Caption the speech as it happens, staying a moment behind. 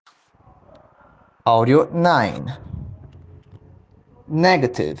Áudio 9.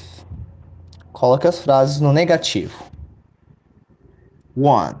 Negative. Coloque as frases no negativo.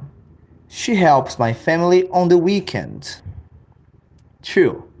 1. She helps my family on the weekend.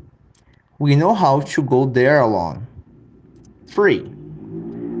 2. We know how to go there alone. 3.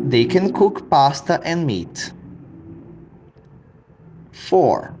 They can cook pasta and meat.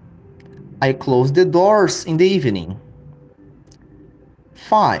 4. I close the doors in the evening.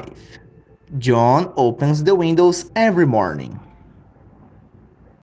 5. John opens the windows every morning.